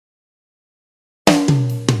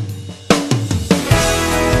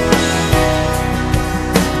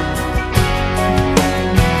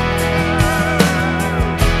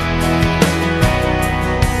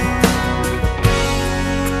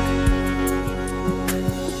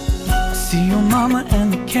see your mama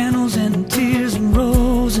and the candles and the tears and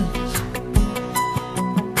roses.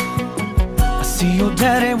 I see your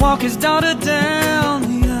daddy walk his daughter down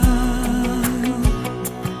the aisle.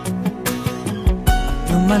 I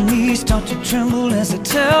feel my knees start to tremble as I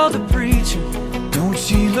tell the preacher, don't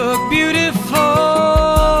she look beautiful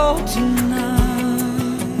tonight?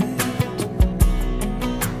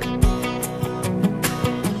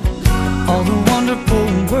 All the wonderful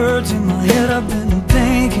words in my head I've been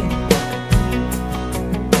thinking,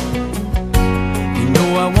 you know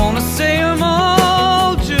I wanna say them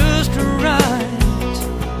all just right.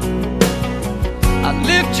 I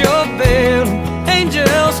lift your veil and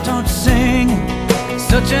angels start singing,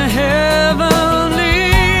 such a heavenly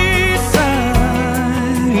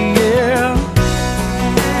sight, yeah.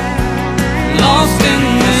 Lost in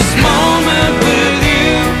this moment with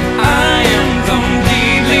you, I am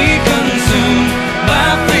completely consumed by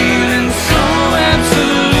feeling so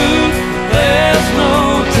absolute, there's no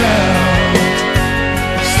doubt.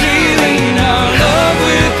 Sealing our love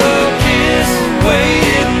with a kiss,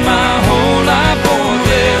 waited my whole life for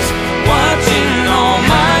this, watching all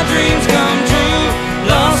my dreams come true.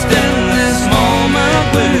 Lost in this moment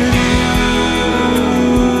with you.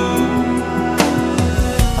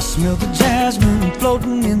 I smell the jasmine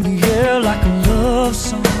floating in the air like a love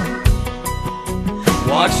song.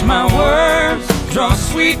 Watch my words draw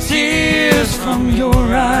sweet tears from your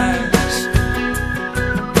eyes.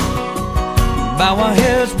 Bow our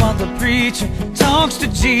heads while the preacher talks to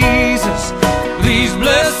Jesus. Please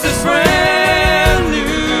bless this brand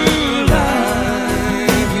new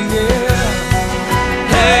life, yeah.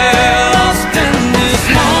 Hey, lost in this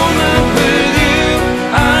moment with you,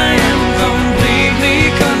 I am completely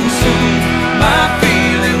consumed by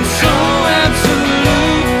feeling so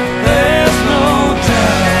absolute, there's no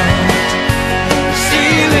doubt.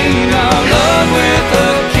 Sealing our love with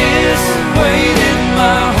a kiss, waited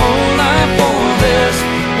my whole life for this,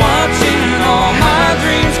 watching all my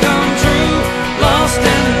dreams come true. Lost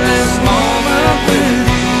in this moment with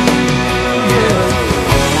you, yeah.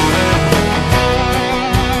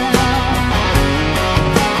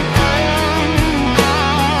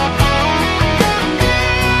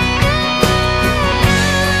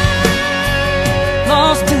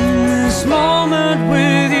 Lost in this moment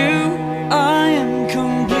with you, I am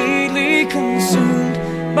completely consumed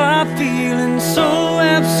by feeling so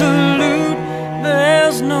absolute,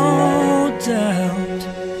 there's no doubt.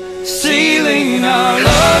 Sealing our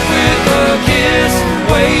love